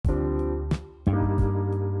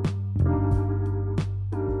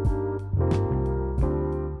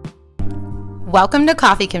Welcome to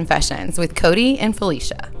Coffee Confessions with Cody and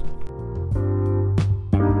Felicia.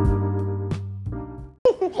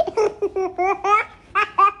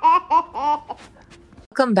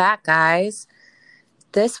 Welcome back, guys.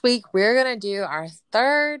 This week we're going to do our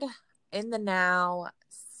third In the Now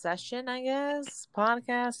session, I guess,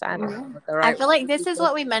 podcast. I don't know what the right I feel like this is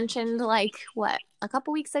what we mentioned, a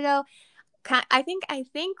couple weeks ago. I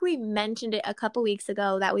think we mentioned it a couple weeks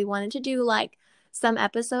ago that we wanted to do some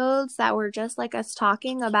episodes that were just like us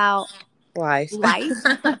talking about life.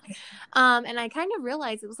 And I kind of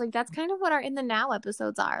realized it was like that's kind of what our In the Now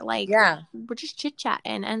episodes are. We're just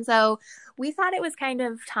chit-chatting. And so we thought it was kind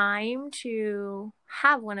of time to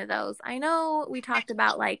have one of those. I know we talked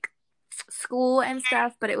about school and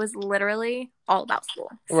stuff, but it was literally all about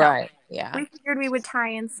school. So right. Yeah. we figured we would tie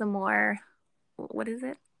in some more, what is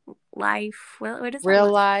it? Life. What is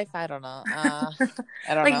real life? I don't know. I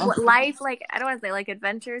don't know. Life, I don't want to say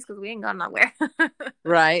adventures because we ain't gone nowhere.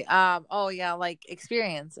 Right. Oh yeah,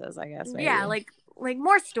 experiences, I guess. Maybe. Yeah,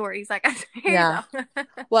 more stories, I guess. Yeah.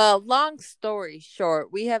 Well, long story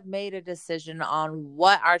short, we have made a decision on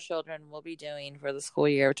what our children will be doing for the school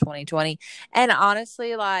year of 2020. And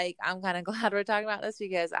honestly, I'm kind of glad we're talking about this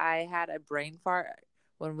because I had a brain fart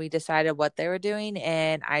when we decided what they were doing.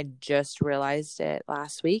 And I just realized it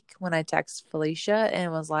last week when I texted Felicia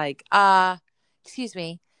and was like, excuse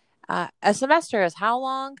me, a semester is how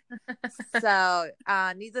long? So,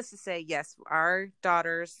 needless to say, yes, our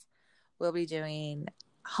daughters will be doing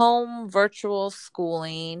home virtual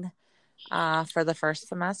schooling for the first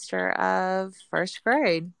semester of first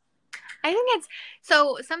grade. I think it's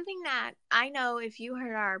so something that I know if you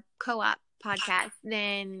heard our co-op podcast,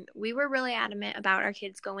 then we were really adamant about our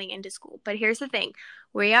kids going into school. But here's the thing.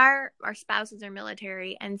 Our spouses are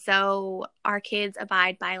military, and so our kids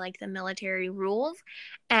abide by the military rules.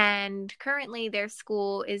 And currently their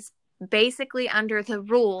school is basically under the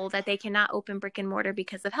rule that they cannot open brick and mortar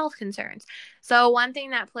because of health concerns. So one thing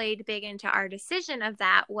that played big into our decision of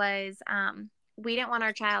that was we didn't want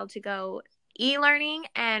our child to go e-learning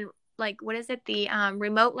and what is it? The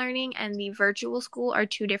remote learning and the virtual school are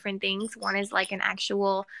two different things. One is an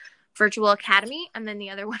actual virtual academy, and then the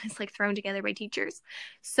other one is thrown together by teachers.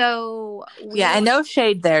 So and no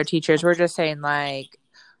shade there, teachers. We're just saying it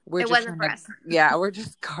wasn't for us. Yeah, we're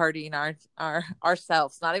just guarding our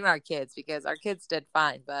ourselves, not even our kids, because our kids did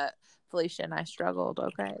fine, but Felicia and I struggled.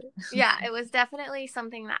 Okay. Yeah, it was definitely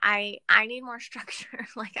something that I need more structure.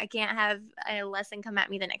 I can't have a lesson come at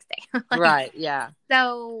me the next day. Right. Yeah.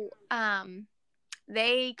 So,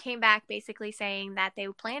 they came back basically saying that they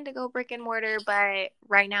plan to go brick and mortar, but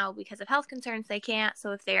right now because of health concerns, they can't.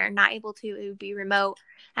 So if they're not able to, it would be remote,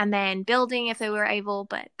 and then building if they were able,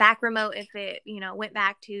 but back remote if it, went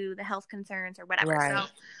back to the health concerns or whatever. Right. So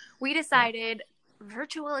we decided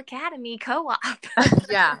virtual academy co-op.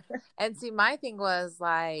 Yeah. And see, my thing was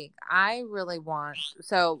I really want,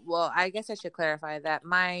 I guess I should clarify that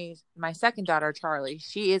my second daughter, Charlie,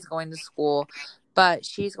 she is going to school, but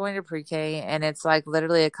she's going to pre-K, and it's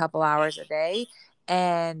literally a couple hours a day.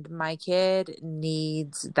 And my kid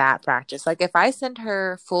needs that practice. If I send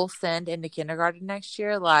her full send into kindergarten next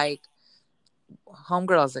year,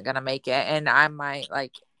 homegirl isn't going to make it. And I might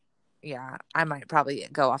I might probably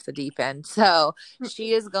go off the deep end. So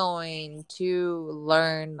she is going to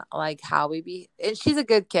learn how we be, and she's a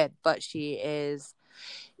good kid, but she is,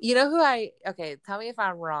 okay, tell me if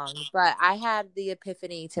I'm wrong, but I had the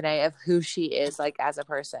epiphany today of who she is as a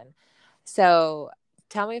person. So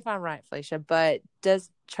tell me if I'm right, Felicia, but does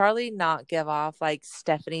Charlie not give off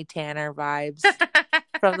Stephanie Tanner vibes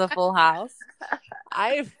from the Full House?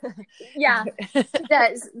 Yeah, she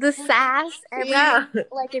does. The sass.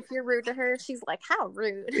 If you're rude to her, she's how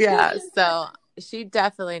rude. Yeah, so she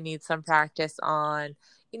definitely needs some practice on,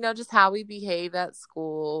 just how we behave at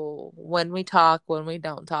school, when we talk, when we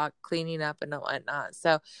don't talk, cleaning up and whatnot.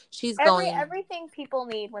 So she's everything people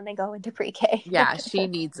need when they go into pre-K. Yeah, she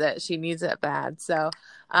needs it. She needs it bad. So,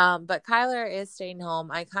 but Kyler is staying home.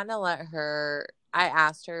 I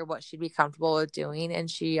asked her what she'd be comfortable with doing, and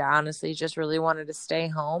she honestly just really wanted to stay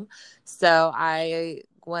home. So I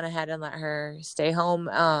went ahead and let her stay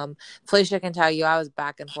home. Felicia can tell you I was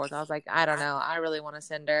back and forth. I was like, I don't know. I really want to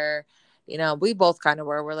send her. We both kind of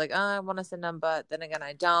were. We're like, oh, I want to send them, but then again,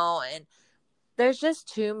 I don't. And there's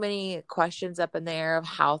just too many questions up in the air of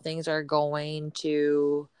how things are going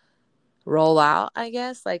to roll out, I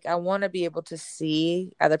guess. I want to be able to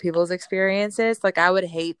see other people's experiences. I would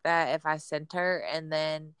hate that if I sent her and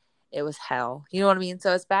then it was hell. You know what I mean?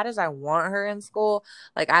 So as bad as I want her in school,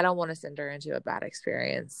 I don't want to send her into a bad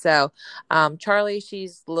experience. So Charlie,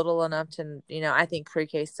 she's little enough to, I think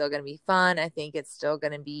pre-K is still going to be fun. I think it's still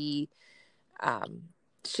going to be um,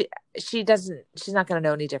 she's not going to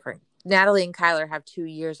know any different. Natalie and Kyler have 2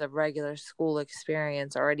 years of regular school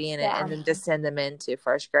experience already in it, and then to send them into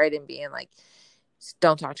first grade and being like,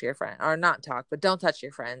 don't talk to your friend, or not talk, but don't touch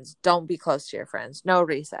your friends. Don't be close to your friends. No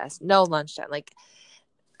recess, no lunchtime. Like,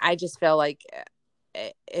 I just feel like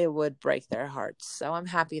it would break their hearts. So I'm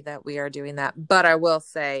happy that we are doing that. But I will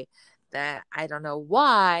say that I don't know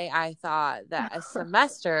why I thought that a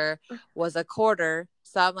semester was a quarter.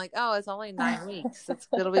 So I'm like, oh, it's only 9 weeks.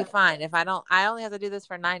 It'll be fine. I only have to do this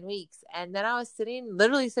for 9 weeks. And then I was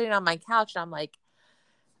literally sitting on my couch, and I'm like,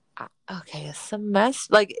 okay, a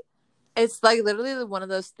semester. Like, it's like literally one of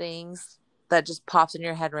those things that just pops in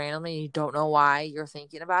your head randomly. And you don't know why you're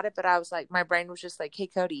thinking about it. But I was like, my brain was just like, hey,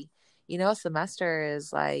 Cody, a semester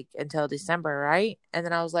is like until December, right? And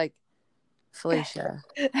then I was like, Felicia,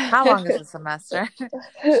 how long is a semester?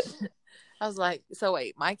 I was like, so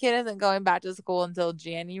wait, my kid isn't going back to school until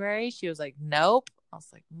January? She was like, nope. I was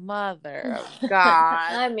like, mother of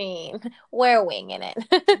God. I mean, we're winging it.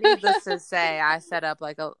 Needless to say, I set up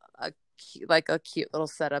like a cute little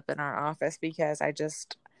setup in our office because I'm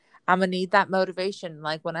gonna need that motivation.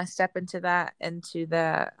 Like when I step into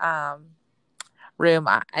the room,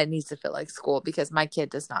 I need to feel like school because my kid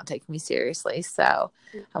does not take me seriously. So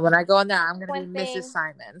when I go in there, I'm gonna be Mrs.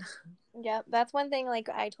 Simon. Yep, that's one thing. Like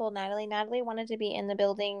I told Natalie wanted to be in the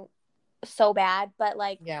building so bad, but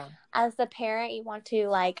like as the parent, you want to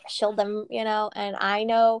like shield them, and I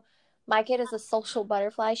know my kid is a social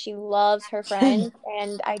butterfly. She loves her friends,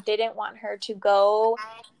 and I didn't want her to go,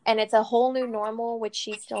 and it's a whole new normal, which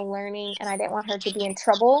she's still learning, and I didn't want her to be in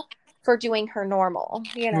trouble for doing her normal,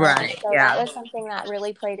 Right. So that was something that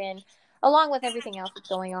really played in, along with everything else that's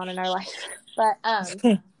going on in our life. But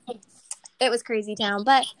it was crazy town.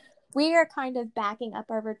 But we are kind of backing up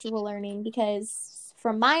our virtual learning because,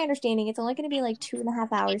 from my understanding, it's only going to be like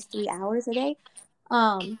 2.5 hours, 3 hours a day.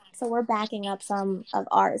 So we're backing up some of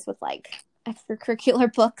ours with like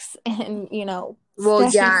extracurricular books and, well,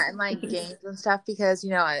 yeah, and like games and stuff because,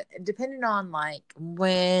 depending on like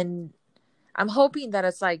when, I'm hoping that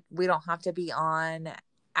it's like we don't have to be on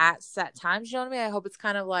at set times. You know what I mean? I hope it's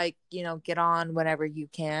kind of like, get on whenever you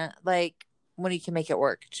can, like when you can make it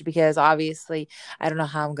work, because obviously I don't know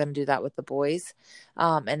how I'm going to do that with the boys.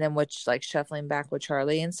 And then like shuffling back with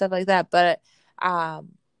Charlie and stuff like that. But,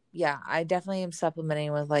 yeah, I definitely am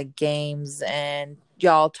supplementing with like games and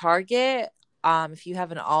y'all Target. If you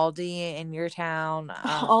have an Aldi in your town,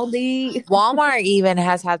 Aldi, Walmart even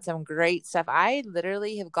has had some great stuff. I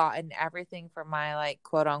literally have gotten everything for my like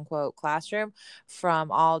quote unquote classroom from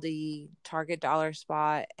Aldi, Target, Dollar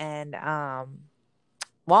Spot, and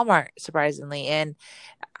Walmart, surprisingly, and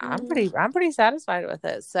I'm pretty satisfied with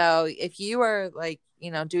it. So if you are like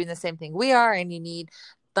doing the same thing we are, and you need,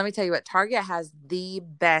 let me tell you what, Target has the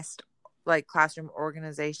best like classroom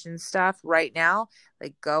organization stuff right now.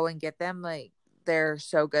 Like go and get them. Like they're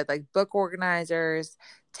so good. Like book organizers,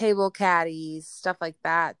 table caddies, stuff like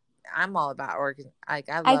that. I'm all about I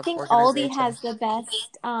think Aldi has the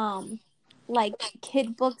best like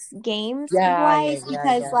kid books games wise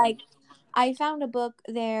because like I found a book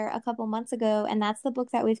there a couple months ago, and that's the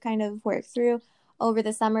book that we've kind of worked through over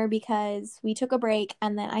the summer because we took a break,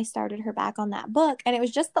 and then I started her back on that book, and it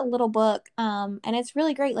was just the little book, and it's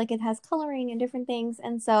really great. Like it has coloring and different things,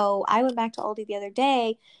 and so I went back to Aldi the other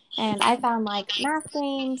day, and I found like math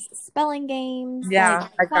games, spelling games, yeah,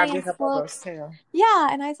 like I grabbed a science couple books. of those too. Yeah,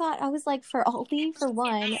 and I thought I was like for Aldi for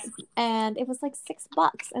one, and it was like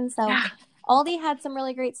 $6, and so. Aldi had some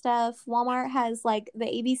really great stuff. Walmart has like the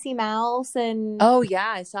ABC mouse and oh yeah,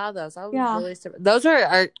 I saw those. I was really those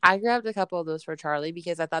are I grabbed a couple of those for Charlie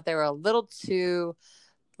because I thought they were a little too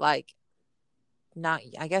like not,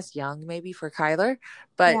 I guess, young maybe for Kyler,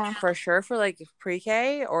 but for sure for like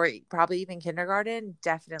pre-K or probably even kindergarten,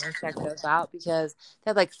 definitely check those out because they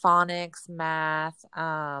have like phonics, math,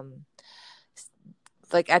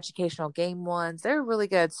 like educational game ones. They're really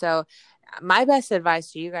good. So my best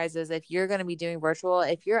advice to you guys is if you're going to be doing virtual,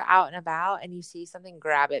 if you're out and about and you see something,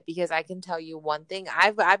 grab it, because I can tell you one thing.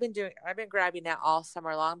 I've been grabbing that all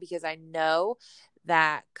summer long because I know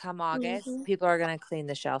that come August, people are going to clean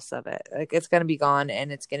the shelves of it. Like it's going to be gone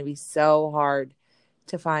and it's going to be so hard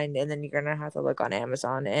to find, and then you're gonna have to look on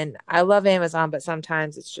Amazon. And I love Amazon, but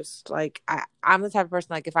sometimes it's just like I'm the type of person,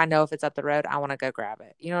 like if I know if it's up the road, I want to go grab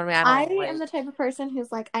it. You know what I mean? I am the type of person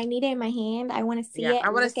who's like, I need it in my hand. I want to see it. I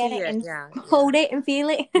want to see it and hold it and feel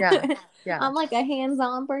it. Yeah. I'm like a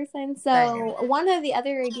hands-on person. So one of the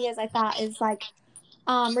other ideas I thought is like,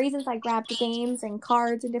 reasons I grabbed games and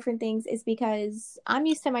cards and different things is because I'm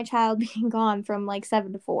used to my child being gone from like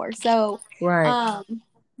 7 to 4. So,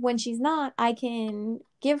 when she's not, I can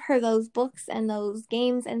give her those books and those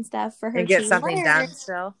games and stuff for her And get to something learn. done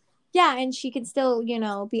still. Yeah, and she can still,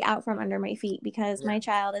 be out from under my feet because Yeah. my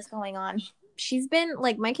child is going on. She's been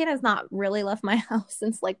like, my kid has not really left my house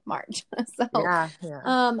since like March. So, Yeah.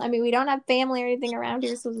 I mean, we don't have family or anything around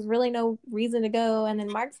here, so there's really no reason to go. And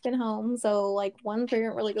then Mark's been home, so like one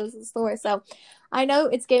parent really goes to the store. So I know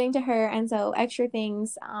it's getting to her, and so extra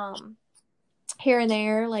things, here and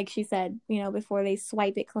there, like she said, before they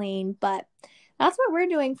swipe it clean. But that's what we're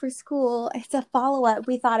doing for school. It's a follow-up.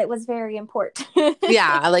 We thought it was very important.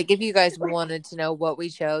 Yeah, like if you guys wanted to know what we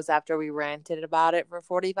chose after we ranted about it for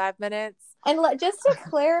 45 minutes. And just to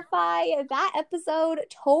clarify, that episode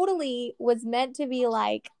totally was meant to be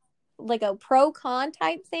like a pro-con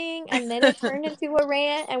type thing, and then it turned into a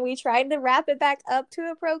rant, and we tried to wrap it back up to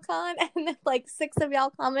a pro-con, and then like 6 of y'all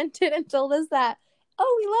commented and told us that,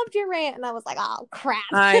 oh, we loved your rant, and I was like, oh crap.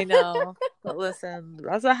 I know. But listen,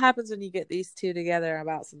 that's what happens when you get these two together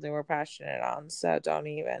about something we're passionate on, so don't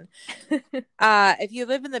even. If you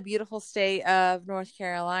live in the beautiful state of North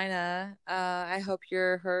Carolina, I hope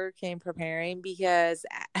you're hurricane preparing, because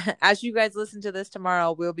as you guys listen to this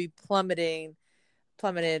tomorrow, we'll be plummeted,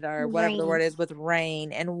 or whatever the word is, with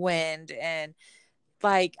rain and wind. And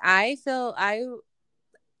like,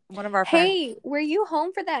 one of our friends, were you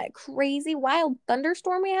home for that crazy wild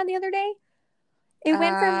thunderstorm we had the other day? It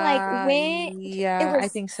went from like wind. Yeah, it was I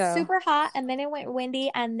think so. Super hot, and then it went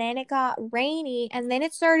windy, and then it got rainy, and then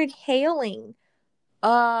it started hailing.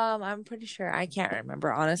 I'm pretty sure. I can't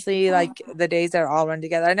remember, honestly, like the days that all run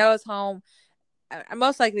together. I know it's home.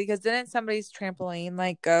 Most likely because didn't somebody's trampoline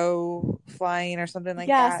like go flying or something like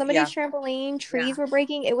that? Yeah, somebody's trampoline, trees were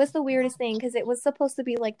breaking. It was the weirdest thing because it was supposed to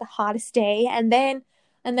be like the hottest day, and then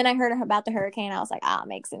I heard about the hurricane. I was like, it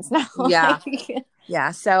makes sense now. Yeah.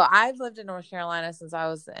 Yeah. So I've lived in North Carolina since I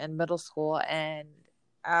was in middle school, and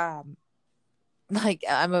like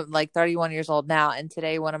I'm like 31 years old now. And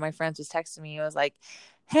today one of my friends was texting me. It was like,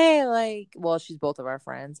 hey, like, well, she's both of our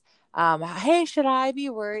friends. Hey, should I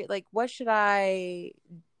be worried? Like, what should I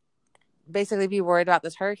basically be worried about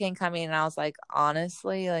this hurricane coming? And I was like,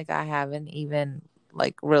 honestly, like, I haven't even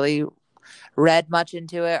like really read much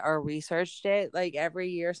into it or researched it. Like, every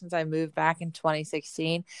year since I moved back in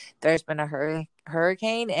 2016, there's been a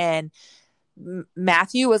hurricane, and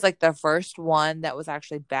Matthew was like the first one that was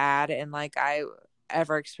actually bad, and like I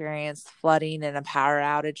ever experienced flooding and a power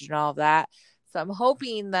outage and all of that. So I'm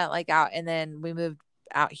hoping that like and then we moved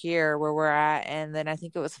out here where we're at, and then I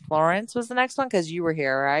think it was Florence was the next one because you were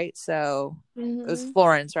here, right? So it was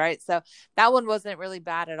Florence, right? So that one wasn't really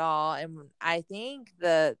bad at all, and I think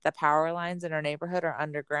the power lines in our neighborhood are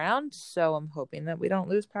underground, so I'm hoping that we don't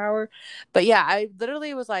lose power. But yeah, I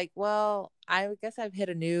literally was like, well, I guess I've hit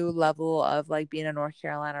a new level of like being a North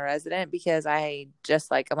Carolina resident, because I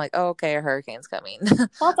just like, I'm like, oh, okay, a hurricane's coming.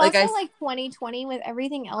 Well, it's like also like 2020 with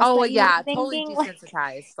everything else. Oh, that yeah, you totally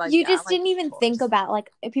desensitized. Like, you just didn't even think about,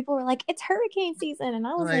 like, people were like, it's hurricane season, and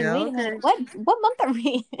I was like, wait a minute, what month are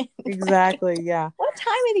we in? Exactly, yeah. What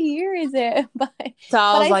time of the year is it? But I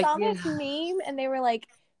saw this meme, and they were like,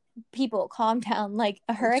 people, calm down. Like,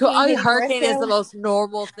 a hurricane. Hurricane is the most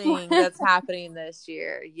normal thing that's happening this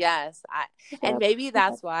year. Yes, and maybe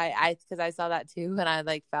that's why because I saw that too, and I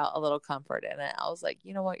like felt a little comfort in it. I was like,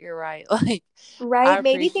 you know what, you're right. Like, right,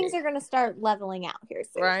 maybe things are gonna start leveling out here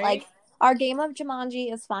soon. Right? Like, our game of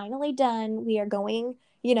Jumanji is finally done. We are going,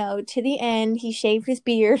 to the end. He shaved his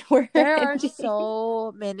beard. There are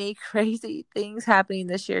so many crazy things happening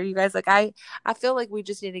this year, you guys. Like, I feel like we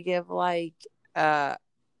just need to give like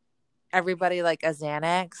everybody like a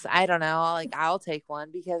Xanax. I don't know. Like, I'll take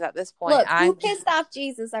one, because at this point, look, who pissed off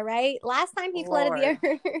Jesus? All right, last time he flooded the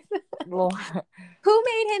earth. Lord. Who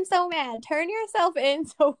made him so mad? Turn yourself in,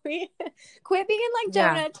 so we quit being like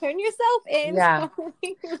Jonah. Turn yourself in. Yeah. So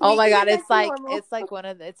oh my God, it's like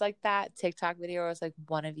it's like that TikTok video where it's like,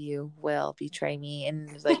 one of you will betray me,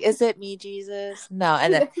 and it's like, is it me, Jesus? No,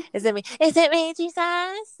 and then is it me, Jesus?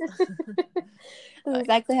 That's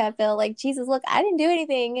exactly how I feel. Like, Jesus, look, I didn't do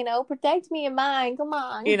anything, protect me and mine. Come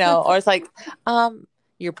on. Or it's like,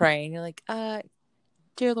 you're praying. You're like,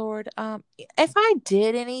 dear Lord, if I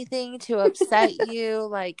did anything to upset you,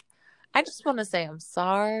 like, I just want to say I'm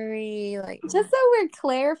sorry. Like, just so we're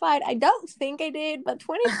clarified, I don't think I did, but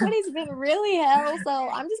 2020's been really hell, so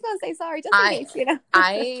I'm just going to say sorry just in case,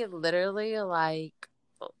 I literally, like,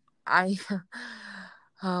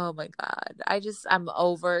 oh my God. I'm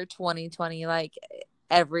over 2020. Like,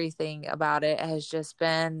 everything about it has just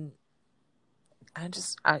been,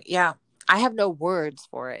 I have no words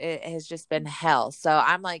for it. It has just been hell. So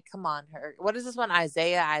I'm like, come on, her. What is this one?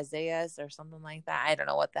 Isaias or something like that. I don't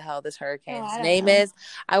know what the hell this hurricane's name is.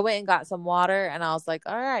 I went and got some water and I was like,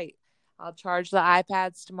 all right, I'll charge the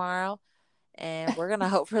iPads tomorrow and we're going to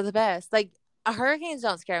hope for the best. Like, hurricanes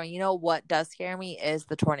don't scare me. You know what does scare me is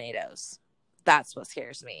the tornadoes. That's what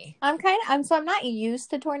scares me. I'm not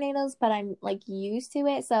used to tornadoes, but I'm like used to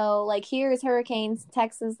it. So like here's hurricanes,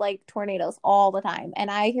 Texas, like tornadoes all the time.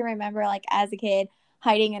 And I can remember like as a kid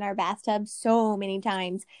hiding in our bathtub so many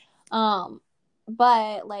times.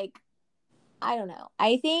 But like, I don't know.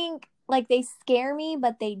 I think like they scare me,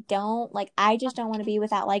 but they don't. Like, I just don't want to be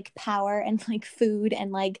without like power and like food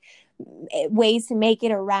and like ways to make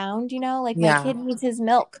it around, you know, like my kid needs his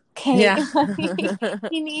milk. Okay. Yeah.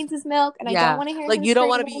 He needs his milk and I don't want to hear like him you don't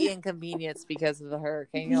want to screaming. be inconvenienced because of the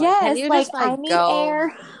hurricane. You're Yes, like, can you just I need go?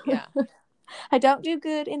 air. Yeah. I don't do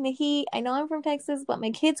good in the heat. I know I'm from Texas, but my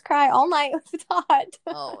kids cry all night if it's hot.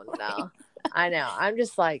 Oh no. I know. I'm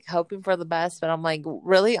just like hoping for the best, but I'm like,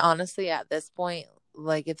 really, honestly, at this point,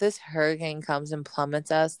 like if this hurricane comes and plummets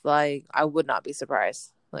us, like I would not be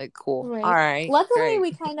surprised. Like, cool. Right. All right. Luckily, great.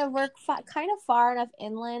 we kind of work kind of far enough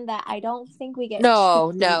inland that I don't think we get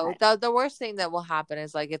No. The worst thing that will happen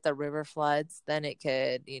is like if the river floods, then it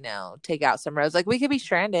could, take out some roads. Like we could be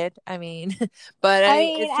stranded. I mean, but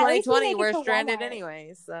it's 2020. We're stranded Walmart.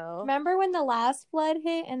 anyway. So remember when the last flood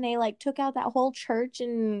hit and they like took out that whole church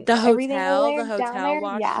and the everything hotel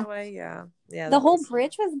washed away. Yeah. The whole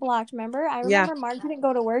bridge was blocked. Remember? I remember Mark couldn't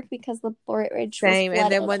go to work because the bridge was flooded.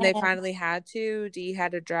 And then when they finally had to, Dee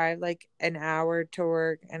had to drive like an hour to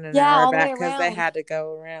work and an hour back because they had to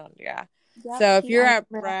go around. Yeah. Yep, so if you're at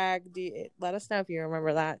Bragg, let us know if you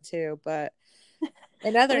remember that too. But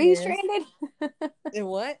in other news, were you stranded? In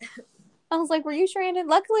what? I was like, were you stranded?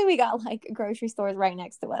 Luckily, we got like grocery stores right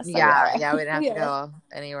next to us. So we didn't have to go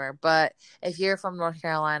anywhere. But if you're from North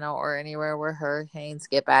Carolina or anywhere where hurricanes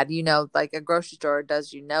get bad, like a grocery store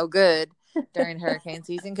does you no good during hurricane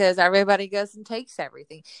season because everybody goes and takes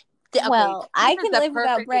everything. Okay, well, I can live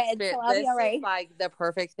without bread, so I'll be all right. Is like the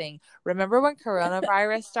perfect thing. Remember when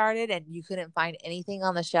coronavirus started and you couldn't find anything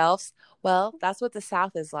on the shelves? Well, that's what the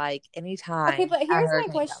South is like anytime. Okay, but here's my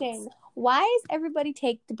question. Why does everybody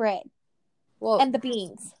take the bread? And the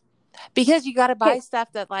beans. Because you got to buy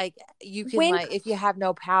stuff that like you can if you have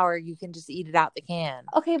no power, you can just eat it out the can.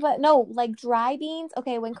 Okay, but no, like dry beans.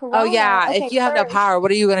 Okay, when Corona. Oh yeah, if you have no power,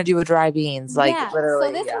 what are you gonna do with dry beans? Like literally.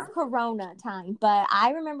 So this is Corona time, but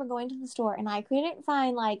I remember going to the store and I couldn't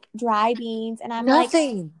find like dry beans, and I'm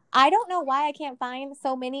nothing. Like, I don't know why I can't find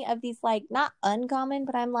so many of these like not uncommon,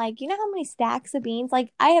 but I'm like, you know how many stacks of beans?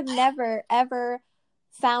 Like I have never ever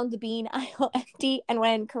found the bean aisle empty, and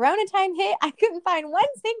when Corona time hit, I couldn't find one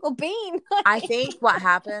single bean. I think what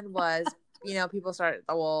happened was, people started.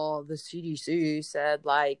 Well, the CDC said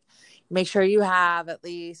like, make sure you have at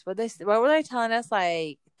least what were they telling us,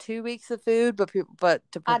 like 2 weeks of food, but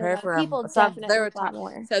to prepare for people definitely bought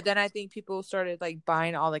more. So then I think people started like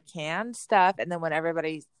buying all the canned stuff, and then when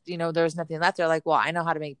everybody, there was nothing left, they're like, well, I know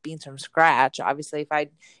how to make beans from scratch. Obviously,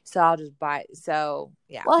 I'll just buy. So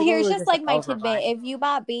yeah. Well, here's just like my tidbit: if you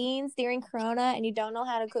bought beans during Corona and you don't know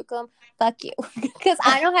how to cook them, fuck you, because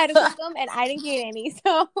I know how to cook them and I didn't get any.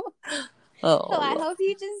 So. Oh. So I hope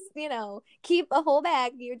you just, keep a whole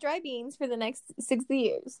bag of your dry beans for the next 60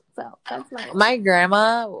 years. So that's my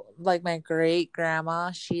grandma, like my great grandma,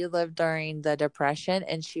 she lived during the Depression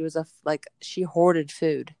and she was she hoarded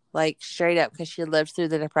food, like straight up, because she lived through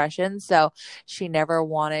the Depression. So she never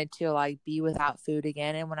wanted to like be without food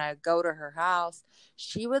again. And when I go to her house,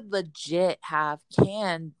 she would legit have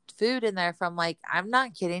canned food in there from like, I'm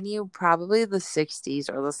not kidding you, probably the 60s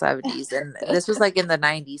or the 70s, and this was like in the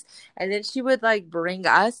 90s. And then she would like bring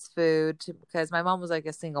us food because my mom was like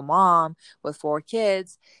a single mom with 4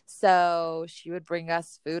 kids, so she would bring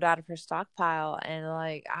us food out of her stockpile, and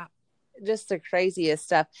like just the craziest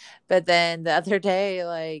stuff. But then the other day,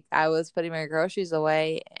 like I was putting my groceries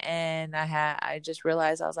away and I just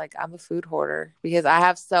realized I was like, I'm a food hoarder because I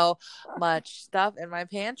have so much stuff in my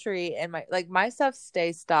pantry, and my stuff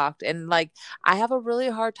stays stocked, and like I have a really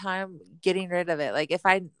hard time getting rid of it. Like if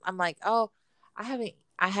I'm like, oh, I haven't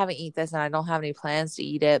eaten this and I don't have any plans to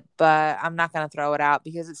eat it, but I'm not going to throw it out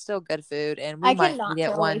because it's still good food and we might eat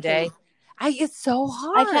it one day. It's so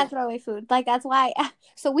hard. I can't throw away food. Like that's why.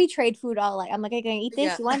 So we trade food all. Like I'm like, I can eat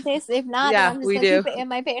this. You want this? If not, then I'm just gonna keep it in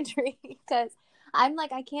my pantry because I'm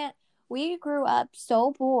like, I can't. We grew up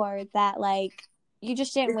so poor that like you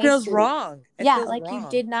just didn't waste food. It feels wrong. You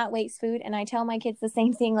did not waste food, and I tell my kids the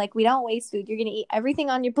same thing. Like we don't waste food. You're gonna eat everything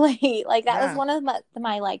on your plate. Like that was one of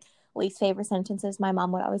my like least favorite sentences. My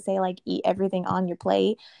mom would always say, like, eat everything on your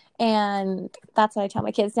plate. And that's what I tell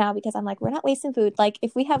my kids now, because I'm like, we're not wasting food. Like,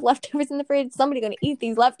 if we have leftovers in the fridge, somebody's going to eat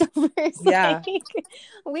these leftovers. Yeah. Like,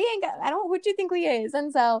 we ain't got, I don't, what you think we is?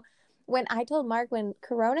 And so when I told Mark, when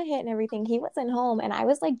Corona hit and everything, he wasn't home. And I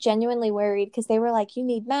was like genuinely worried, because they were like, you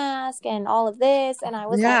need mask and all of this. And I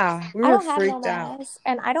was like, We I were don't have no freaked out. mask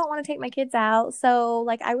and I don't want to take my kids out. So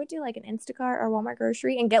like I would do like an Instacart or Walmart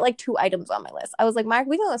grocery and get like 2 items on my list. I was like, Mark,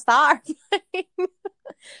 we gonna starve.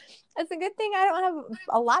 It's a good thing I don't have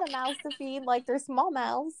a lot of mouths to feed. Like, they're small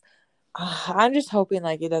mouths. I'm just hoping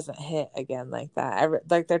like it doesn't hit again like that.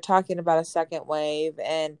 Like they're talking about a second wave,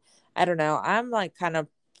 and I don't know. I'm like kind of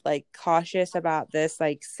like cautious about this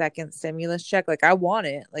like second stimulus check. Like I want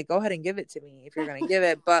it. Like go ahead and give it to me if you're gonna give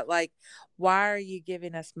it. But like, why are you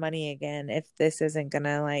giving us money again if this isn't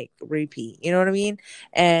gonna like repeat? You know what I mean?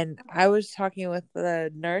 And I was talking with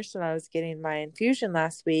the nurse when I was getting my infusion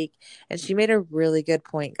last week, and she made a really good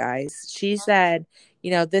point, guys. She said, we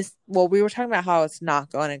were talking about how it's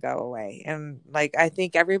not going to go away. And like, I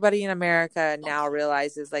think everybody in America now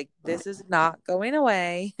realizes like, this is not going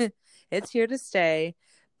away. It's here to stay.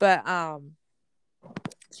 But,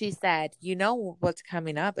 she said, what's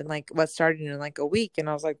coming up and like what's starting in like a week. And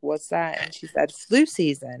I was like, what's that? And she said, flu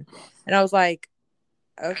season. And I was like,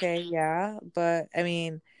 okay, yeah. But I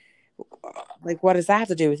mean, like, what does that have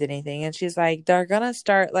to do with anything? And she's like, they're gonna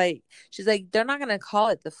start like, she's like, they're not gonna call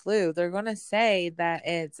it the flu. They're gonna say that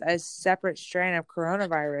it's a separate strain of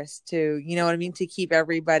coronavirus to, you know what I mean, to keep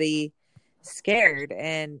everybody scared.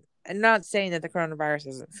 And I'm not saying that the coronavirus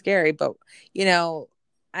isn't scary, but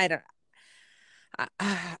I don't.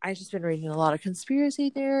 I just been reading a lot of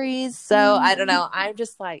conspiracy theories, so I don't know. I'm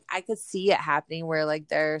just like, I could see it happening where like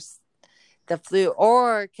there's the flu,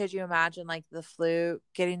 or could you imagine like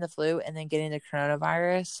getting the flu and then getting the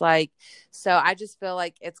coronavirus? Like, so I just feel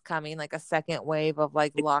like it's coming, like a second wave of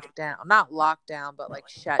like not lockdown, but like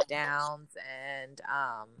shutdowns and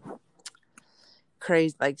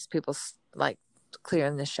crazy, like people like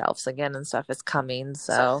clearing the shelves again and stuff is coming.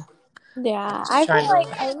 So yeah, I feel like,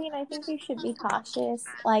 I think we should be cautious.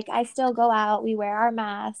 Like, I still go out, we wear our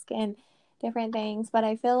mask and different things, but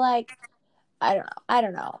I feel like, I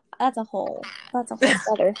don't know. That's a whole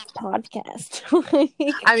other podcast.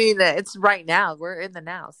 I mean, it's right now. We're in the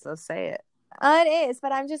now, so say it. It is,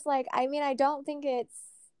 but I'm just like, I don't think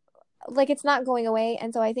it's not going away.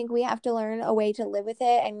 And so I think we have to learn a way to live with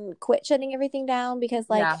it and quit shutting everything down, because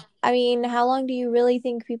like, yeah. How long do you really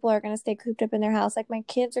think people are going to stay cooped up in their house? Like, my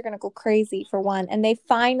kids are going to go crazy for one. And they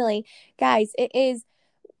finally, guys, it is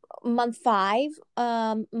month 5,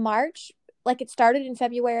 March. Like, it started in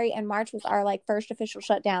February, and March was our like first official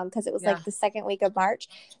shutdown, because it was like the second week of March.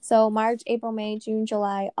 So March, April, May, June,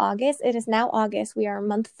 July, August. It is now August. We are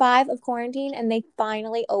month 5 of quarantine, and they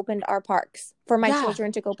finally opened our parks for my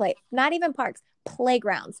children to go play. Not even parks,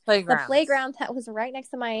 playgrounds. The playground that was right next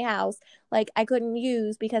to my house, like, I couldn't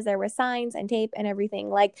use because there were signs and tape and everything.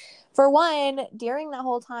 Like, for one, during that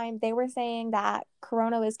whole time, they were saying that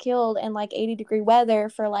Corona was killed in like 80-degree weather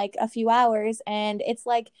for like a few hours, and it's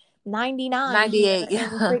like 98 in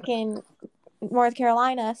freaking North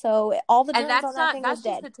Carolina. So all the germs on that thing was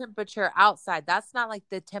dead. That's just the temperature outside. That's not like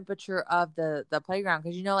the temperature of the playground,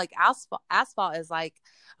 because like asphalt is like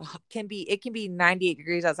can be 98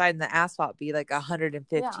 degrees outside, and the asphalt be like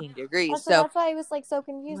 115 degrees. So that's why I was like so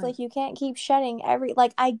confused. Like, you can't keep shutting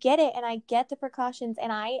like, I get it, and I get the precautions,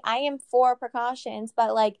 and I am for precautions,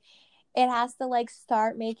 but like, it has to like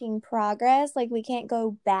start making progress. Like, we can't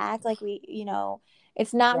go back. Like,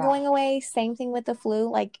 it's not going away. Same thing with the flu.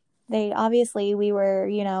 Like, we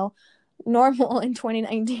were, normal in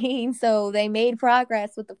 2019. So they made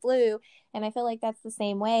progress with the flu. And I feel like that's the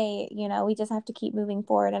same way, we just have to keep moving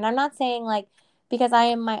forward. And I'm not saying like, because I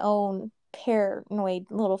am my own paranoid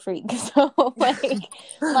little freak. So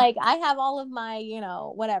like I have all of my,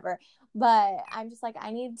 whatever. But I'm just like,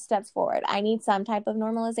 I need steps forward. I need some type of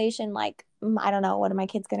normalization. Like, I don't know, what are my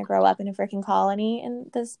kids going to grow up in a freaking colony in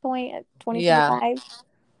this point at 2025?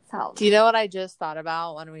 So. Do you know what I just thought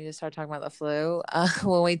about when we just started talking about the flu?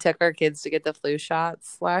 When we took our kids to get the flu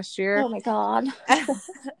shots last year. Oh my God.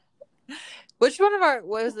 Which one of it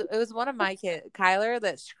was one of my kids, Kyler,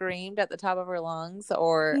 that screamed at the top of her lungs,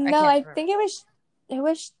 or no, I think it was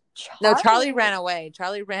Charlie. No, Charlie ran away.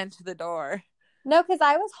 Charlie ran to the door. No, because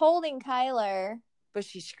I was holding Kyler. But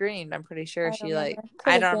she screamed. I'm pretty sure I don't she remember. Could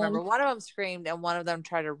I have don't been. remember. One of them screamed and one of them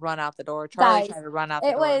tried to run out the door. Charlie Guys, tried to run out the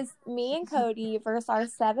it door. was me and Cody versus our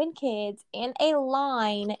 7 kids in a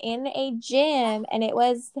line in a gym, and it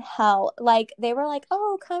was hell. Like, they were like,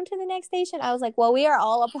 oh, come to the next station. I was like, well, we are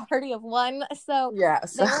all a party of one. So Yeah.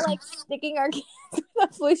 they were like sticking our kids with a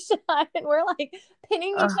flu shot, and we're like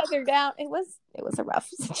pinning each other down. It was a rough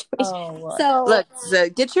situation. Oh, Lord. So Look, so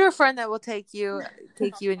get you a friend that will take you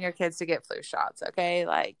and your kids to get flu shots, okay?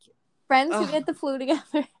 Like, friends who get the flu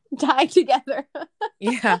together die together.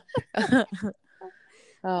 yeah.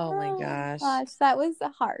 Oh my gosh. That was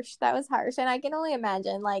harsh. And I can only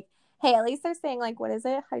imagine, like, hey, at least they're saying, like, what is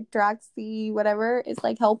it? Hydroxy, whatever, is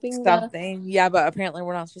like helping something. Yeah, but apparently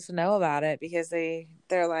we're not supposed to know about it because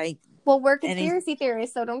they're like, well, we're conspiracy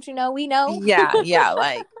theorists, so don't you know we know? Yeah,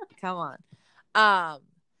 like, come on.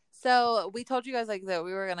 So we told you guys like that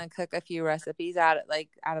we were gonna cook a few recipes out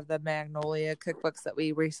of the Magnolia cookbooks that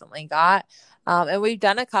we recently got. And we've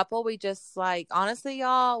done a couple. We just like, honestly,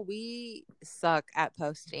 y'all, we suck at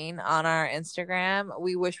posting on our Instagram.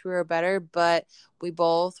 We wish we were better, but we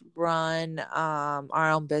both run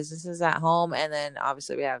our own businesses at home, and then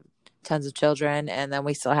obviously we have tons of children, and then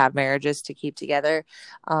we still have marriages to keep together.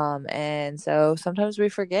 And so sometimes we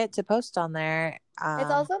forget to post on there.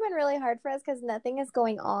 It's also been really hard for us because nothing is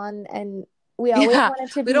going on, and we always want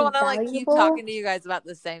it to be we don't want to valuable. like keep talking to you guys about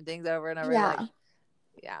the same things over and over.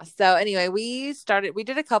 Yeah. So anyway, we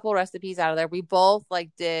did a couple recipes out of there. We both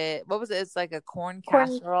like did, what was it? It's like a corn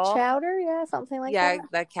casserole. Chowder, yeah, something like that. Yeah,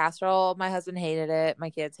 that casserole. My husband hated it.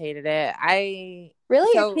 My kids hated it.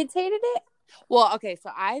 Your kids hated it? Well, okay,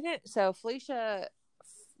 so I didn't. So Felicia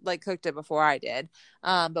like cooked it before I did,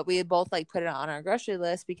 but we both like put it on our grocery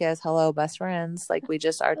list because hello, best friends, like we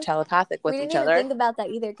just are telepathic with each other. We didn't even think about that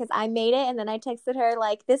either because I made it and then I texted her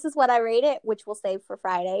like, this is what I rate it, which we'll save for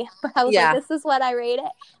Friday. But I was like, this is what I rate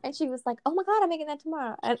it, and she was like, oh my god, I'm making that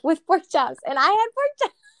tomorrow and with pork chops, and I had pork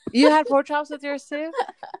chops. You had pork chops with yours too?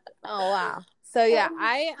 Oh wow. So yeah,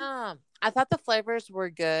 I thought the flavors were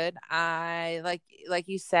good. I like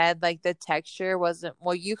you said, like the texture wasn't,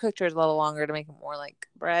 well, you cooked yours a little longer to make it more like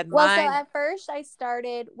bread. Well, so at first I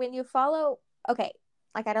started, when you follow, okay,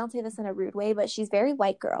 like I don't say this in a rude way, but she's very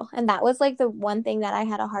white girl. And that was like the one thing that I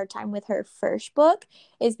had a hard time with her first book,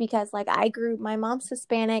 is because like my mom's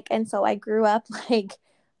Hispanic. And so I grew up like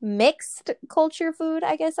mixed culture food,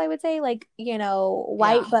 I guess I would say, like, you know,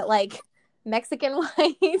 white, but like Mexican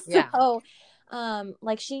white. So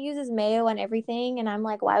like she uses mayo and everything, and I'm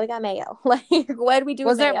like, why we got mayo? Like, what did we do?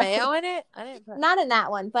 Was there mayo in it? I didn't not in that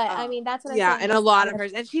one, but I mean that's what I'm saying. Yeah, and a lot of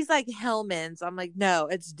hers, and she's like Hellman's. I'm like, no,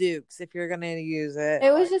 it's Duke's if you're gonna use it.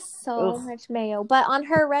 It was just so much mayo. But on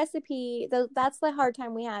her recipe, that's the hard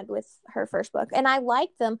time we had with her first book, and I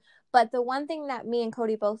liked them. But the one thing that me and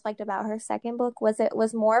Cody both liked about her second book was it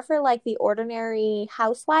was more for like the ordinary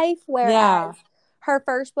housewife, whereas her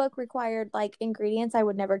first book required like ingredients I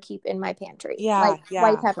would never keep in my pantry. Like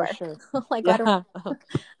white pepper. For sure. Like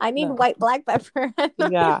I need white black pepper.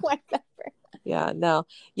 White pepper. Yeah, no.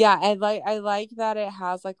 Yeah, and I like that it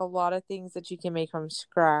has like a lot of things that you can make from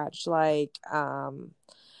scratch, like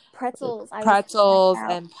pretzels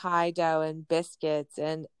and pie dough and biscuits,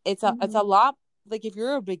 and it's a lot. Like if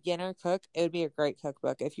you're a beginner cook, it would be a great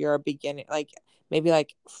cookbook. If you're a beginner, like maybe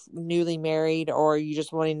like newly married, or you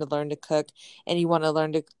just wanting to learn to cook and you want to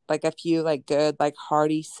learn to like a few like good like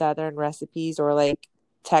hearty Southern recipes or like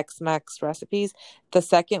Tex-Mex recipes, the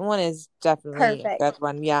second one is definitely a good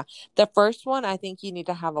one. Yeah, the first one I think you need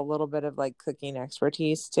to have a little bit of like cooking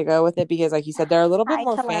expertise to go with it, because like you said, they're a little bit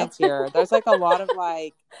more fancier. There's like a lot of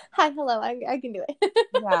like hi, hello, I can do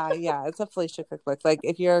it. yeah, it's a Felicia cookbook. Like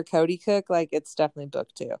if you're a Cody cook, like it's definitely book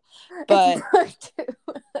 2.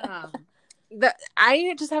 But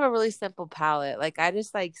I just have a really simple palate. Like I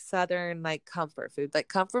just like Southern like comfort food. Like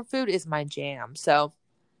comfort food is my jam. So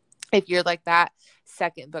if you're like that,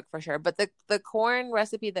 second book for sure. But the corn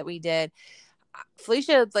recipe that we did,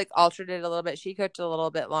 Felicia like altered it a little bit. She cooked it a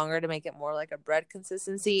little bit longer to make it more like a bread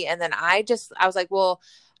consistency. And then I was like, well,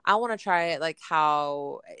 I want to try it like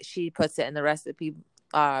how she puts it in the recipe.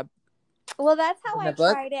 Well, that's how I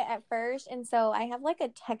tried it at first, and so I have like a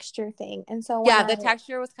texture thing, and so the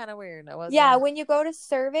texture was kind of weird. When you go to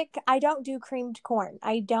serve it, I don't do creamed corn.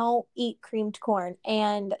 I don't eat creamed corn,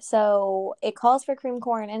 and so it calls for creamed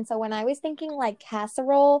corn. And so when I was thinking like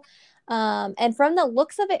casserole, and from the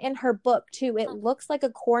looks of it in her book too, it looks like a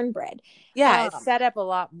cornbread. Yeah, it's set up a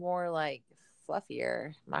lot more like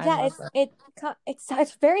fluffier.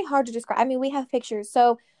 It's very hard to describe. I mean, we have pictures,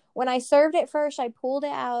 so when I served it first, I pulled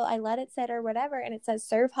it out, I let it sit or whatever, and it says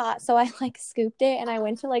serve hot. So I like scooped it and I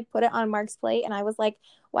went to like put it on Mark's plate, and I was like,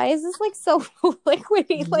 why is this like so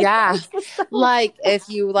liquidy? Like, Yeah. so... Like if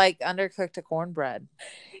you like undercooked a cornbread.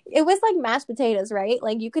 It was like mashed potatoes, right?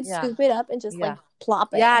 Like you could scoop it up and just like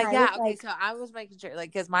plop it. Yeah, and yeah. Okay, like, so I was making sure,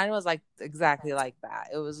 like, because mine was like exactly like that.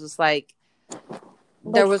 It was just like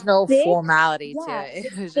there was no thick, formality to it.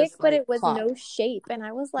 It was thick, just but like it was pop. no shape. And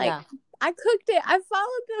I was like, I cooked it. I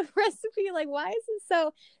followed the recipe. Like, why is it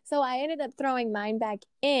so? So I ended up throwing mine back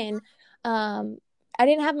in. I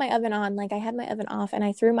didn't have my oven on. Like, I had my oven off, and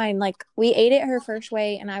I threw mine. Like, we ate it her first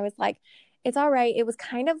way, and I was like, it's all right. It was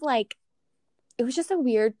kind of like, it was just a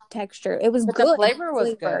weird texture. It was But good. the flavor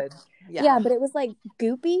was good. Yeah, but it was like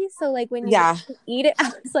goopy. So like when you eat it,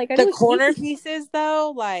 I was like, the corner pieces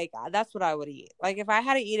though, like that's what I would eat. Like if I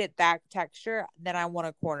had to eat it that texture, then I want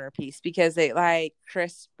a corner piece because it like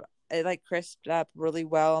crisped up really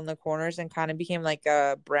well on the corners and kind of became like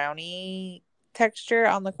a brownie texture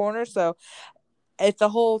on the corners. So if the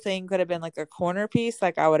whole thing could have been like a corner piece,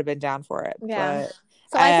 like I would have been down for it. Yeah. But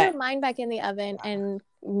so I threw mine back in the oven and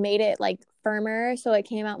made it like firmer, so it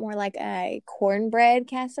came out more like a cornbread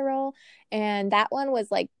casserole, and that one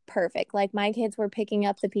was like perfect. Like my kids were picking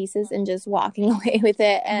up the pieces and just walking away with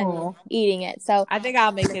it and eating it. So I think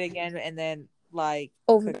I'll make it again and then like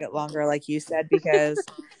cook it longer, like you said, because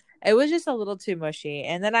it was just a little too mushy.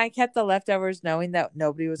 And then I kept the leftovers knowing that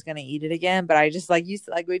nobody was going to eat it again. But I just like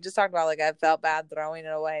we just talked about, like I felt bad throwing it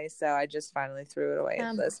away. So I just finally threw it away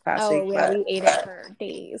this past week. Yeah, we ate it for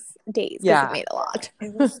days. Yeah. It made a lot.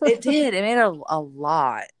 It did. It made a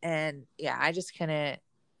lot. And yeah, I just couldn't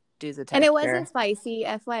do the texture. And it wasn't spicy,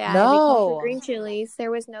 FYI. No. Because of green chilies,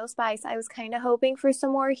 there was no spice. I was kind of hoping for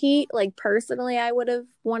some more heat. Like personally, I would have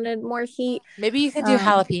wanted more heat. Maybe you could do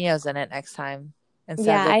jalapenos in it next time.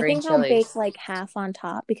 Yeah, I think I'll bake like half on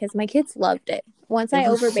top because my kids loved it. Once I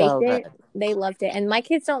overbaked it, they loved it. And my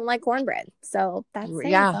kids don't like cornbread. So that's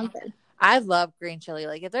saying something. I love green chili.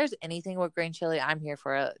 Like if there's anything with green chili, I'm here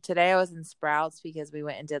for it. Today I was in Sprouts because we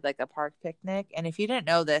went and did like a park picnic. And if you didn't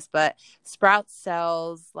know this, but Sprouts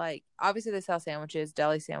sells like, obviously they sell sandwiches,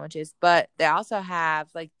 deli sandwiches, but they also have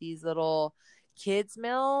like these little kids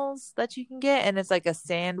meals that you can get, and it's like a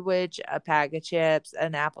sandwich, a bag of chips,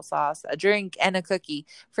 an applesauce, a drink, and a cookie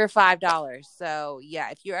for $5. So yeah,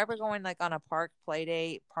 if you're ever going like on a park play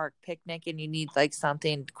date, park picnic, and you need like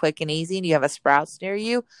something quick and easy and you have a Sprouts near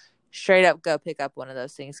you, straight up go pick up one of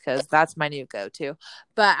those things, because that's my new go-to.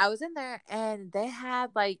 But I was in there and they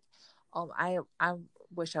had like I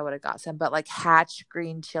wish I would have got some, but like Hatch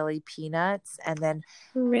green chili peanuts, and then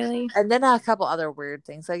a couple other weird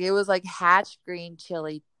things. Like it was like Hatch green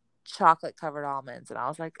chili chocolate covered almonds, and I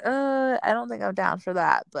was like, I don't think I'm down for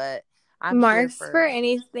that, but Mark's for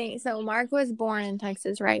anything. So Mark was born in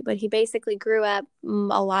Texas, right? But he basically grew up a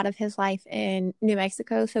lot of his life in New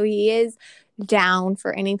Mexico, so he is down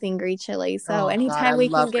for anything green chili. So anytime we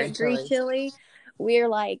can get green chili, we're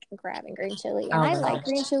like grabbing green chili. And I like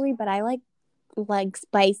green chili, but I like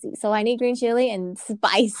spicy, so I need green chili and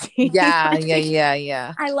spicy.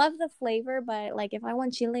 Yeah. I love the flavor, but like if I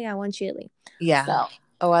want chili, I want chili. So.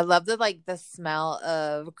 I love the smell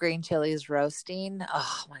of green chilies roasting.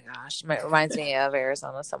 Oh my gosh, it reminds me of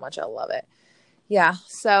Arizona so much. I love it. Yeah,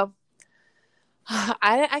 so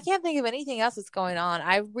I can't think of anything else that's going on.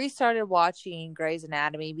 I restarted watching Grey's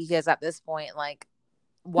Anatomy because at this point, like,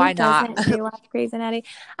 why not? Watch Grey's Anatomy.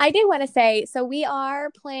 I do want to say, so we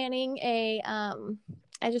are planning a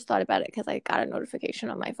I just thought about it because I got a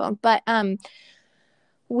notification on my phone, but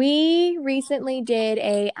we recently did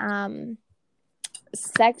a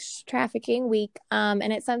sex trafficking week,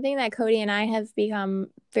 and it's something that Cody and I have become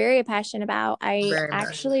very passionate about. I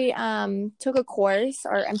actually took a course,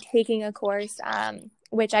 or I'm taking a course,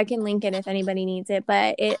 which I can link it if anybody needs it,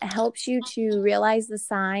 but it helps you to realize the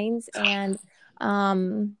signs and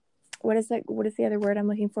what is the other word I'm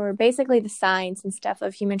looking for? Basically the signs and stuff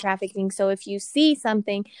of human trafficking. So if you see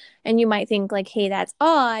something and you might think like, hey, that's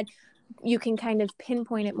odd, you can kind of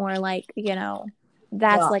pinpoint it more, like, you know,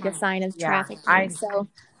 that's like a sign of trafficking.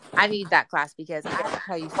 I need that class, because I have to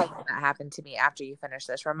tell you something that happened to me after you finish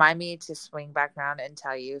this. Remind me to swing back around and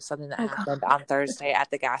tell you something that happened on Thursday at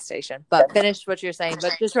the gas station. But finish what you're saying,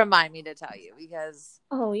 but just remind me to tell you, because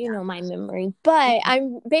you know my memory. But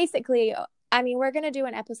I'm basically, I mean, we're going to do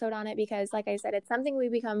an episode on it because, like I said, it's something we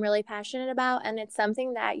become really passionate about, and it's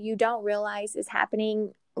something that you don't realize is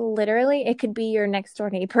happening. Literally, it could be your next door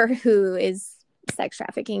neighbor who is sex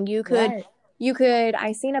trafficking. You could,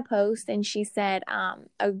 I seen a post and she said,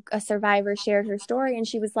 a survivor shared her story, and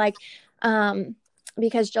she was like,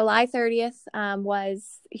 because July 30th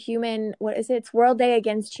was it's World Day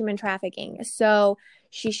Against Human Trafficking. So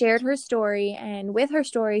she shared her story, and with her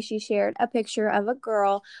story, she shared a picture of a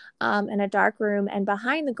girl in a dark room, and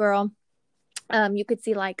behind the girl, you could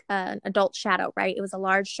see like an adult shadow, right? It was a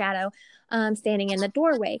large shadow standing in the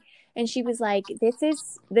doorway. And she was like, this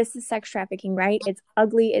is sex trafficking, right? It's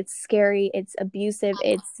ugly, it's scary, it's abusive,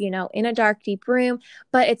 it's, in a dark, deep room,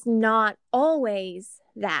 but it's not always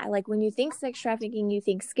that. Like when you think sex trafficking, you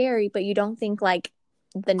think scary, but you don't think like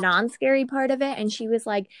the non-scary part of it. And she was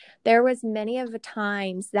like, there was many of the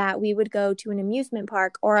times that we would go to an amusement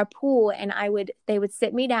park or a pool, and they would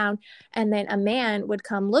sit me down, and then a man would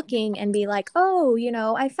come looking and be like, oh,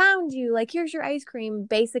 I found you, like, here's your ice cream,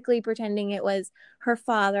 basically pretending it was her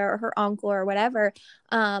father or her uncle or whatever.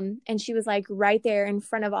 And she was like, right there in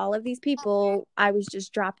front of all of these people, I was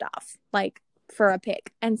just dropped off, like, for a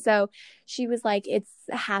pic. And so she was like, it's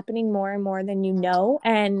happening more and more than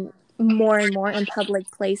and more in public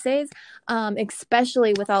places,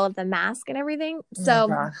 especially with all of the masks and everything.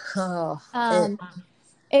 So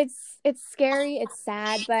it's scary, it's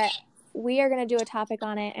sad, but we are going to do a topic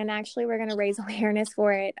on it, and actually we're going to raise awareness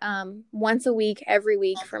for it once a week, every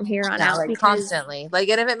week from here on out, like constantly. Like,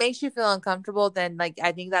 and if it makes you feel uncomfortable, then like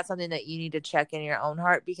I think that's something that you need to check in your own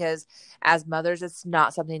heart, because as mothers, it's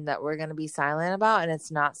not something that we're going to be silent about, and it's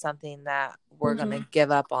not something that we're going to give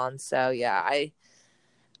up on. So yeah,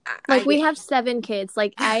 we have 7 kids.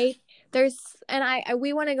 Like we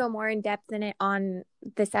want to go more in depth in it on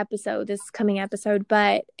this coming episode,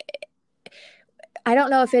 but I don't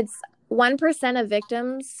know if it's 1% of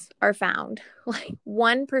victims are found. Like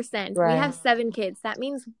 1%. Right. We have 7 kids. That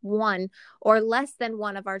means 1 or less than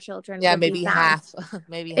 1 of our children. Yeah, maybe half.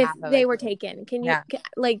 Maybe if half of they it. were taken. Can you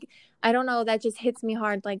like? I don't know. That just hits me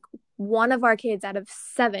hard. Like 1 of our kids out of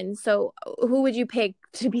 7. So who would you pick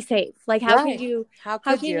to be safe? Like how could you? How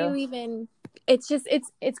can you even? It's just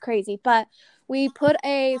it's crazy. But we put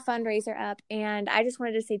a fundraiser up, and I just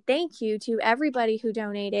wanted to say thank you to everybody who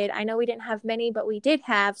donated. I know we didn't have many, but we did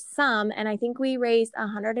have some, and I think we raised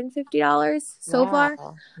 $150 so far.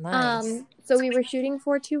 Nice. So we were shooting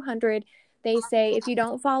for 200. They say if you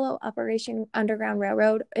don't follow Operation Underground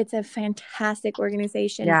Railroad, it's a fantastic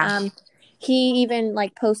organization. Yeah. He even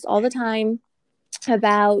like posts all the time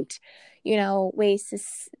about ways to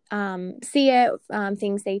see it,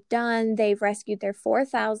 things they've done. They've rescued their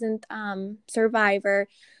 4,000th survivor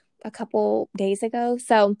a couple days ago.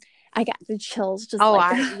 So I got the chills.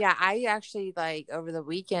 I actually, like, over the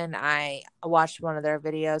weekend, I watched one of their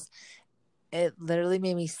videos. It literally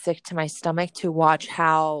made me sick to my stomach to watch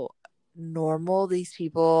how normal these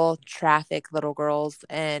people traffic little girls.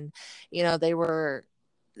 And, they were,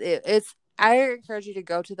 I encourage you to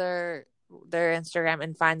go to their Instagram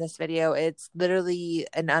and find this video. It's literally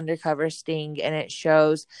an undercover sting, and it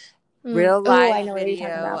shows real life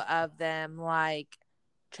video of them like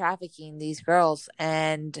trafficking these girls.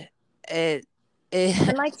 And and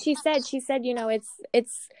like she said,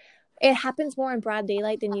 it happens more in broad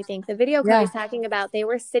daylight than you think. The video Chloe's talking about, they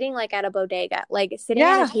were sitting like at a bodega, like sitting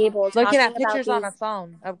at a table, looking at pictures on a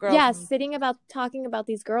phone of girls. Yeah, talking about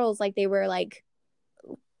these girls like they were like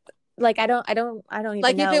I don't even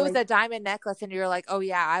like know. If it was a diamond necklace and you're like, oh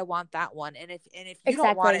yeah, I want that one, and if you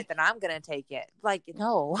don't want it, then I'm gonna take it. Like,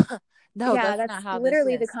 no, that's not how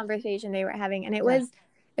literally this is. The conversation they were having, and it was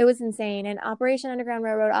insane. And Operation Underground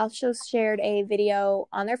Railroad also shared a video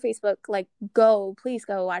on their Facebook. Like, please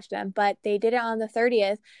go watch them. But they did it on the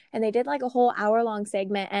 30th, and they did like a whole hour-long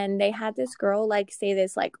segment, and they had this girl like say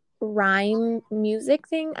this like rhyme music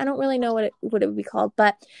thing. I don't really know what it would be called,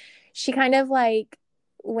 but she kind of like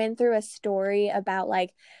went through a story about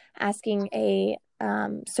like asking a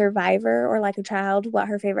survivor or like a child what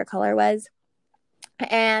her favorite color was,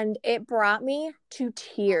 and it brought me to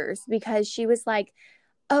tears because she was like,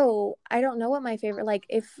 oh, I don't know what my favorite, like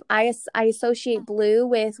if I associate blue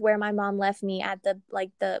with where my mom left me at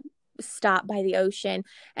the stop by the ocean,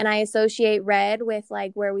 and I associate red with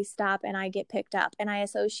like where we stop and I get picked up, and I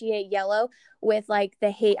associate yellow with like the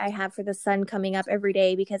hate I have for the sun coming up every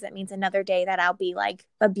day because it means another day that I'll be like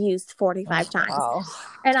abused 45 times.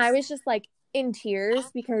 And I was just like in tears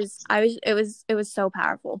because it was so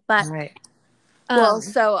powerful. But right.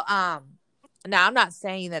 So now I'm not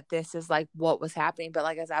saying that this is like what was happening, but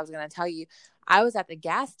like as I was going to tell you, I was at the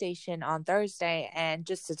gas station on Thursday, and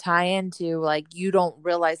just to tie into like, you don't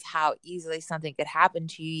realize how easily something could happen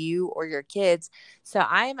to you or your kids. So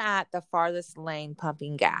I'm at the farthest lane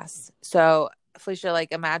pumping gas. So Felicia,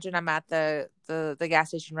 like imagine I'm at the gas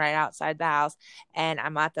station right outside the house, and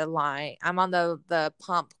I'm at the line. I'm on the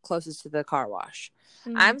pump closest to the car wash.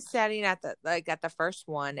 I'm standing at the first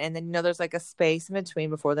one, and then there's like a space in between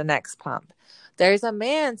before the next pump. There's a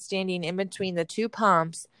man standing in between the two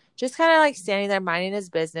pumps, just kind of like standing there minding his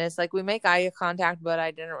business. Like we make eye contact, but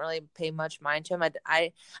I didn't really pay much mind to him.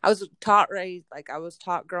 I was taught I was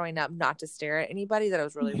taught growing up not to stare at anybody, that I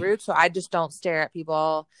was really rude. So I just don't stare at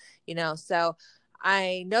people, so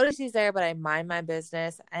I notice he's there, but I mind my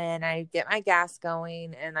business, and I get my gas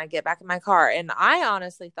going, and I get back in my car. And I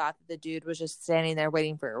honestly thought that the dude was just standing there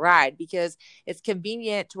waiting for a ride, because it's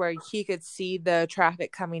convenient to where he could see the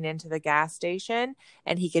traffic coming into the gas station,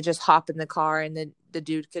 and he could just hop in the car, and then the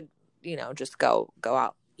dude could, just go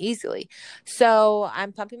out easily. So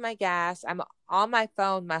I'm pumping my gas. I'm on my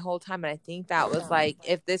phone my whole time. And I think that was like,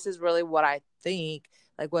 if this is really what I think,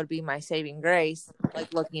 like would be my saving grace,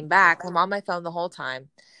 like looking back, I'm on my phone the whole time.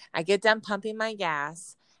 I get done pumping my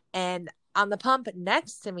gas, and on the pump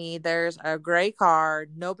next to me, there's a gray car,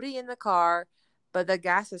 nobody in the car, but the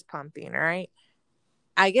gas is pumping, right?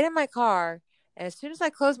 I get in my car, and as soon as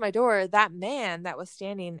I close my door, that man that was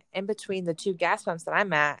standing in between the two gas pumps that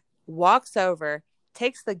I'm at walks over,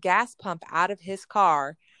 takes the gas pump out of that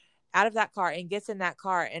car, and gets in that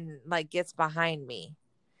car and like gets behind me.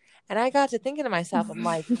 And I got to thinking to myself, I'm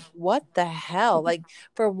like, what the hell? Like,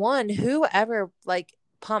 for one, whoever like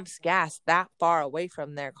pumps gas that far away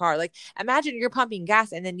from their car? Like, imagine you're pumping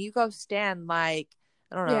gas and then you go stand like,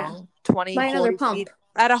 I don't know, 20, by another 40 pump. feet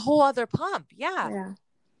at a whole other pump. Yeah. Yeah.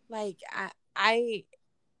 Like, I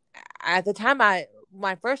at the time,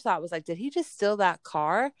 my first thought was like, did he just steal that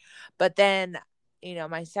car? But then,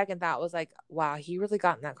 my second thought was like, wow, he really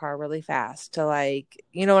got in that car really fast to like,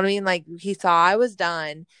 you know what I mean? Like, he saw I was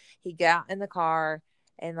done. He got in the car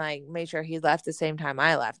and like made sure he left the same time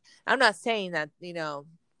I left. I'm not saying that,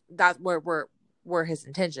 that's were his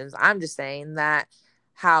intentions. I'm just saying that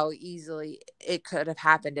how easily it could have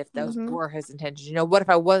happened if those were his intentions. What if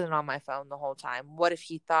I wasn't on my phone the whole time? What if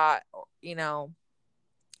he thought, he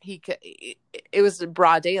could, it was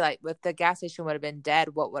broad daylight. If the gas station would have been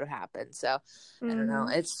dead, what would have happened? So I don't know.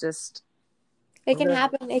 It's just, it can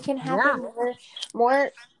happen. It can happen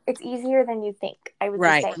more. It's easier than you think, I would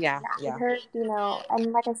just say. Yeah. I heard,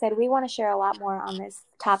 and like I said, we want to share a lot more on this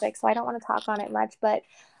topic, so I don't want to talk on it much, but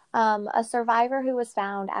a survivor who was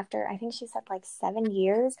found after, I think she said like 7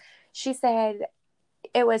 years, she said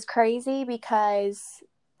it was crazy because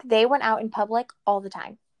they went out in public all the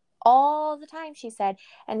time, she said,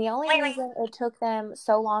 and the only reason it took them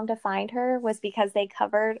so long to find her was because they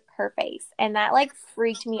covered her face, and that like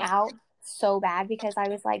freaked me out so bad, because I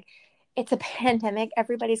was like, it's a pandemic,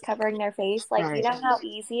 everybody's covering their face, like you know how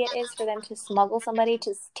easy it is for them to smuggle somebody,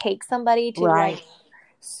 to take somebody, to like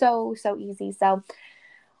so easy. So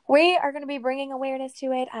we are going to be bringing awareness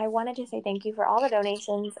to it. I wanted to say thank you for all the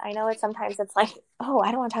donations. I know sometimes it's like, oh,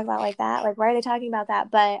 I don't want to talk about like that. Like, why are they talking about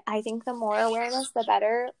that? But I think the more awareness, the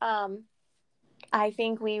better. I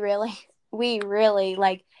think we really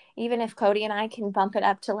like, even if Cody and I can bump it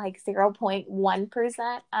up to like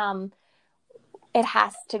 0.1%, it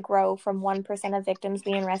has to grow from 1% of victims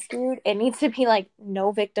being rescued. It needs to be like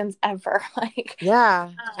no victims ever. Like,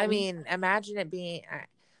 I mean, imagine it being,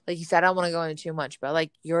 like you said, I don't want to go into too much, but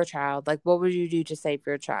like your child, like what would you do to save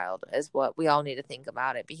your child is what we all need to think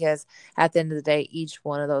about it, because at the end of the day, each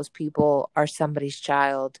one of those people are somebody's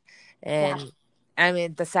child. And I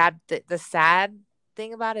mean, the sad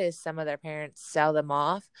thing about it is some of their parents sell them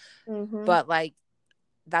off, but like,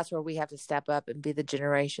 that's where we have to step up and be the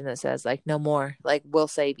generation that says like, no more, like we'll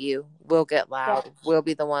save you, we'll get loud, we'll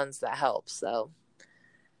be the ones that help. So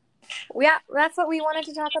yeah, that's what we wanted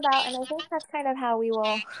to talk about, and I think that's kind of how we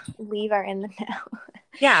will leave our in the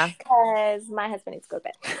now. Because my husband needs to go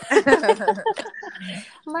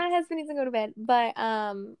to bed. But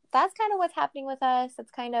that's kind of what's happening with us.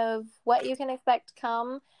 That's kind of what you can expect to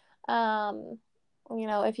come.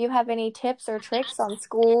 If you have any tips or tricks on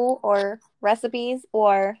school or recipes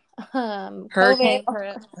or hurricane,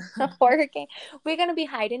 hurricane, we're going to be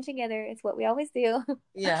hiding together. It's what we always do.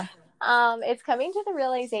 It's coming to the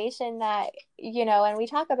realization that, and we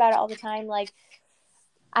talk about it all the time, like,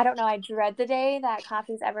 I don't know, I dread the day that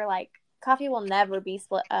coffee will never be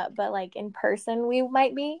split up, but like in person we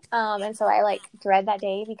might be. And so I like dread that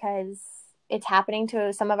day because it's happening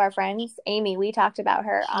to some of our friends. Amy, we talked about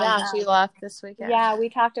her. She left this weekend. Yeah, we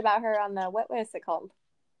talked about her on the, what was it called?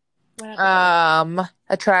 A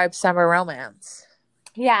Tribe Summer Romance.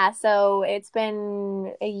 Yeah, so it's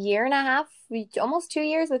been a year and a half almost 2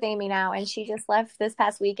 years with Amy now, and she just left this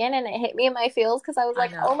past weekend, and it hit me in my feels because I was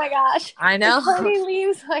like, oh my gosh. I know. If Cody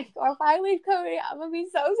leaves, like, or if I leave Cody, I'm going to be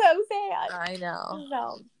so sad. I know.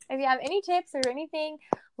 So if you have any tips or anything,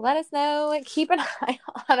 let us know. Keep an eye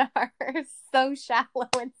on our so shallow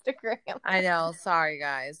Instagram. I know. Sorry,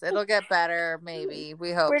 guys. It'll get better, maybe.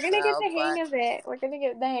 We hope We're going to get the but... hang of it. We're going to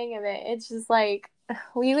get the hang of it. It's just like,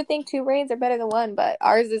 well, you would think 2 brains are better than 1, but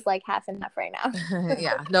ours is like half and half right now.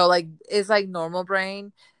 Yeah. No, like, it's like normal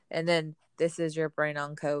brain, and then this is your brain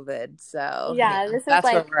on COVID. So, yeah, this is that's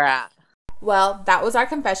like... where we're at. Well, that was our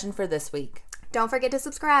confession for this week. Don't forget to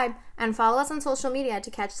subscribe and follow us on social media to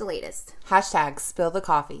catch the latest.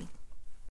 #SpillTheCoffee.